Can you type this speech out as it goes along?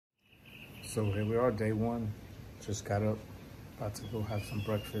So here we are, day one. Just got up, about to go have some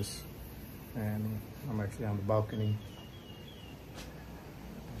breakfast, and I'm actually on the balcony.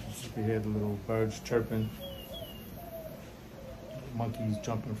 As you can hear the little birds chirping, monkeys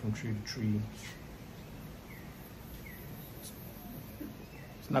jumping from tree to tree.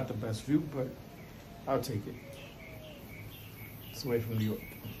 It's not the best view, but I'll take it. It's away from New York.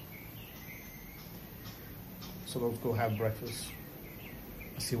 So let's go have breakfast.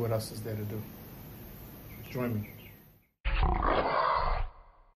 See what else is there to do. Join me.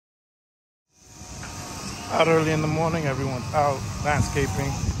 Out early in the morning, everyone's out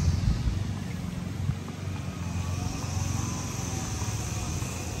landscaping.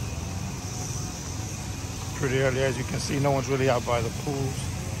 Pretty early, as you can see, no one's really out by the pools,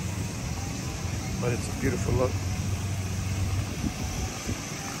 but it's a beautiful look.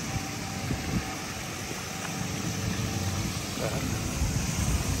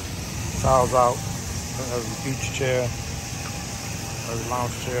 Towels out, every beach chair, every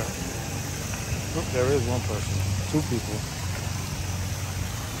lounge chair. Oop, there is one person, two people.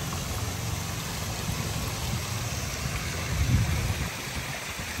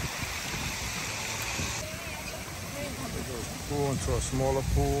 Pool into a smaller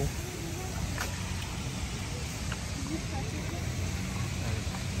pool. And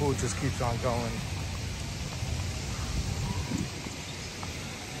the pool just keeps on going.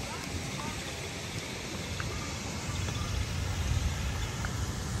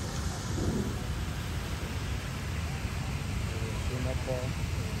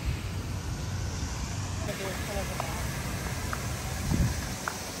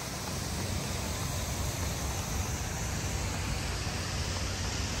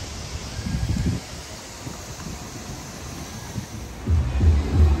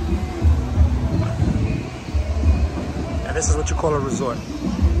 And this is what you call a resort.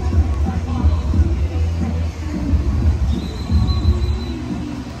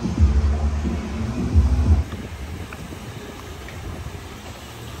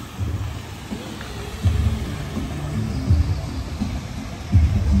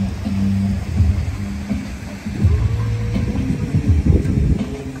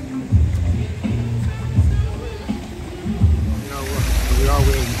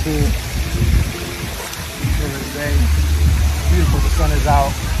 We're in the pool. Beautiful, the sun is out.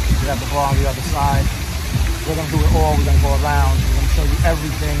 We have the bar on the other side. We're gonna do it all. We're gonna go around. We're gonna show you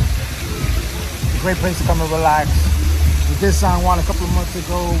everything. It's a great place to come and relax. We did San Juan a couple of months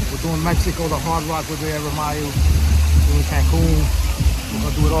ago. We're doing Mexico, the Hard Rock, Riviera Maya, doing Cancun. We're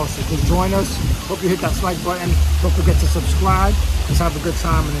gonna do it all. So please join us. Hope you hit that like button. Don't forget to subscribe. Let's have a good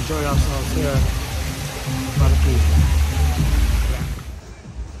time and enjoy ourselves here by the pool.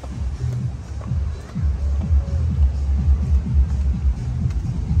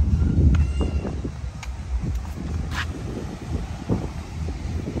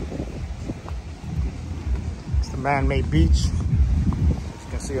 Man-made beach. As you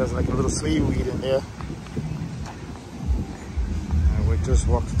can see, there's like a little seaweed in there. And we're just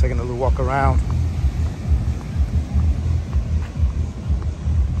taking a little walk around.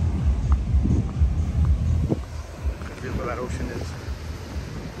 How beautiful that ocean is.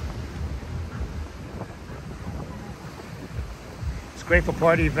 It's great for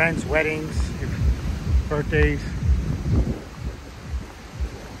party events, weddings, birthdays.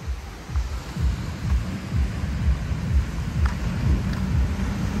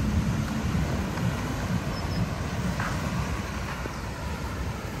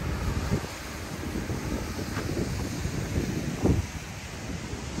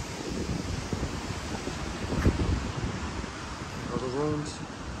 Rooms.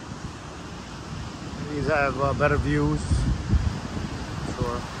 These have better views.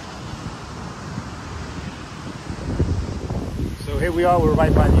 Sure. So here we are. We're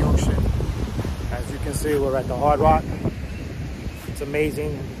right by the ocean. As you can see, we're at the Hard Rock. It's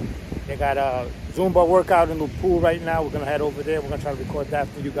amazing. They got a Zumba workout in the pool right now. We're gonna head over there. We're gonna try to record that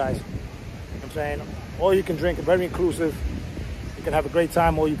for you guys. You know what I'm saying, all you can drink, very inclusive. You can have a great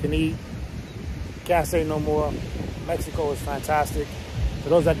time. All you can eat. Can't say no more. Mexico is fantastic. For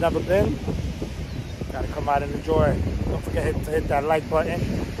those that have never been, gotta come out and enjoy. Don't forget to hit that like button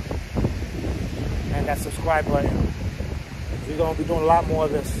and that subscribe button. We're gonna be doing a lot more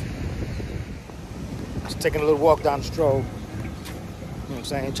of this. Just taking a little walk down the stroll. You know what I'm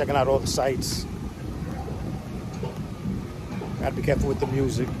saying? Checking out all the sights. Gotta be careful with the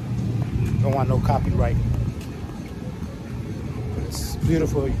music. Don't want no copyright. But it's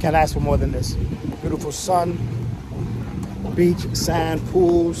beautiful. You can't ask for more than this. Beautiful sun. Beach, sand,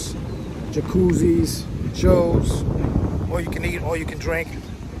 pools, jacuzzis, shows, all you can eat, all you can drink.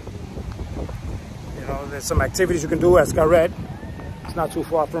 You know, there's some activities you can do at SUBCRIBE. It's not too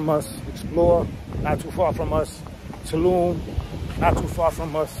far from us. Explore, not too far from us. Tulum, not too far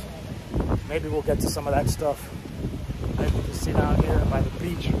from us. Maybe we'll get to some of that stuff. Maybe we can sit down here by the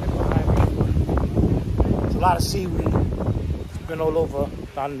beach right behind me. There's a lot of seaweed. It's been all over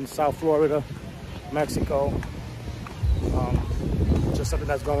down in South Florida, Mexico. Just something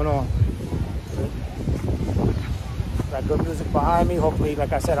that's going on. Got good music behind me. Hopefully,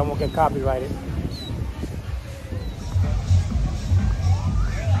 like I said, I won't get copyrighted.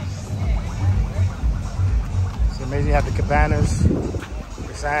 It's amazing. You have the cabanas,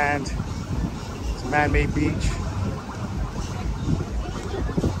 the sand. It's a man-made beach.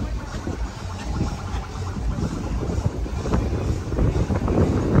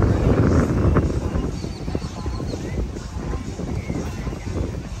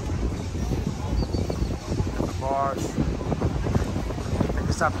 Bars. I think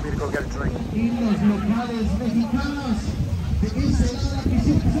it's time for me to go get a drink.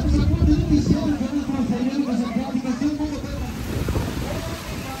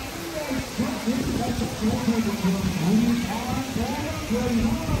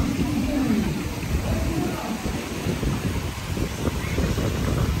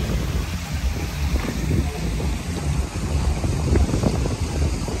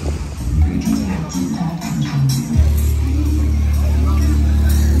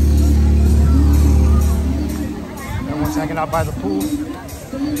 Everyone's hanging out by the pool.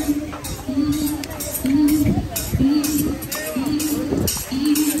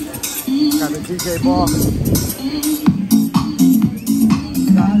 Got the DJ bar.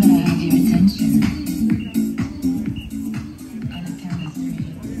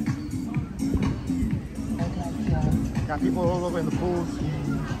 Got people all over in the pool.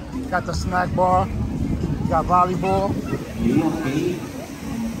 Got the snack bar. Got volleyball.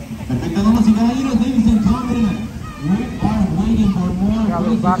 We are waiting for more. Got a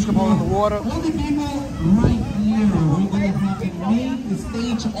little basketball in the water. All the people right here. We're going to have the main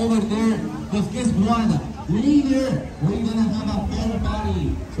stage over there. Because guess what? Later, we're going to have a full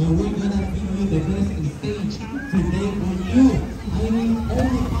party. So we're going to give you the best stage today for you. I mean, all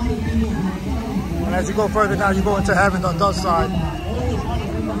the party people are partying. And as you go further down, you go into heaven on the other side.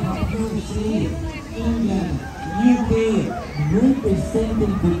 England, UK,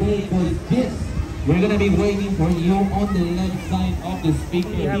 representing today for this. We're going to be waiting for you on the left side of the speaker.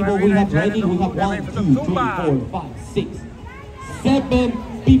 People we have ready, we have 1, 2, 3, 4, 5, 6,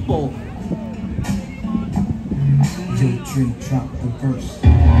 7 people. Drink drop the verse.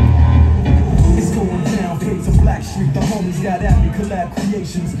 It's going down, fades of Black Street. The homies got at me, collab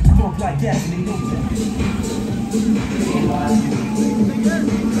creations. Funk like agony, no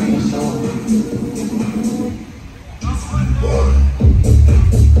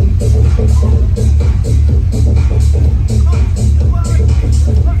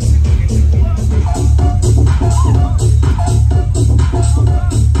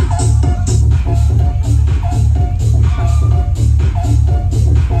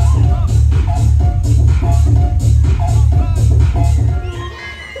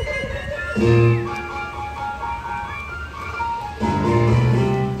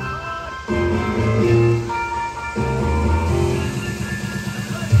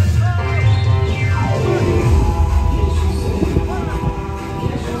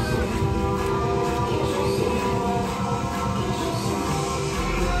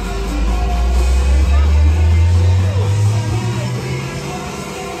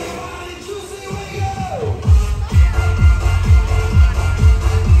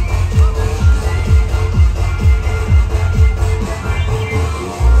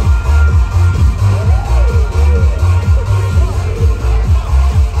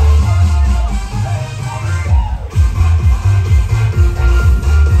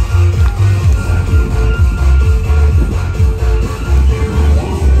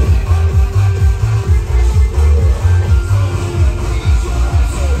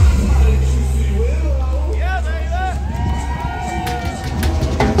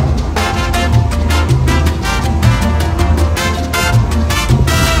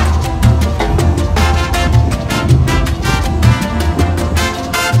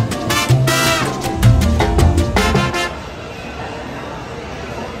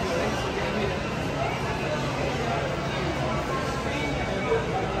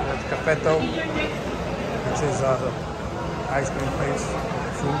Cafeto, which is the ice cream place,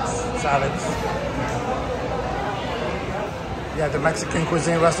 fruits, salads. You have the Mexican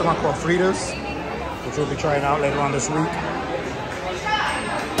cuisine restaurant called Frida's, which we'll be trying out later on this week.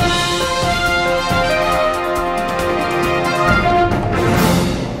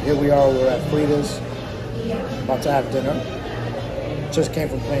 Here we are, we're at Frida's. About to have dinner. Just came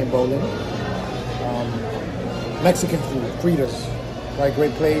from playing bowling. Mexican food, Fritas. Right,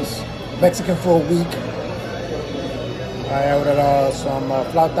 great place. Mexican for a week. I ordered some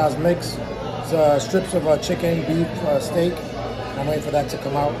flautas mix. It's strips of chicken, beef, steak. I'm waiting for that to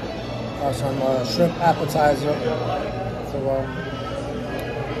come out. Some shrimp appetizer. So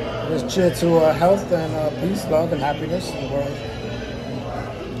just cheer to health and peace, love, and happiness in the world.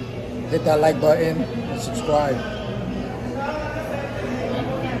 Hit that like button and subscribe.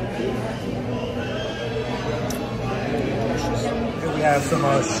 Here we have some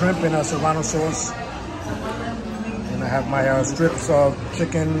shrimp in serrano sauce. And I have my strips of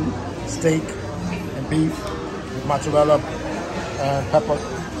chicken, steak, and beef with mozzarella and pepper.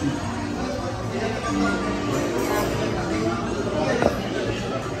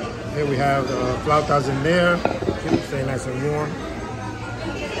 Here we have flautas in there. Stay nice and warm.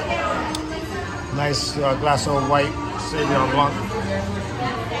 Nice glass of white Sauvignon Blanc.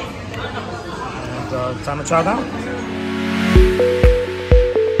 And time to chow down.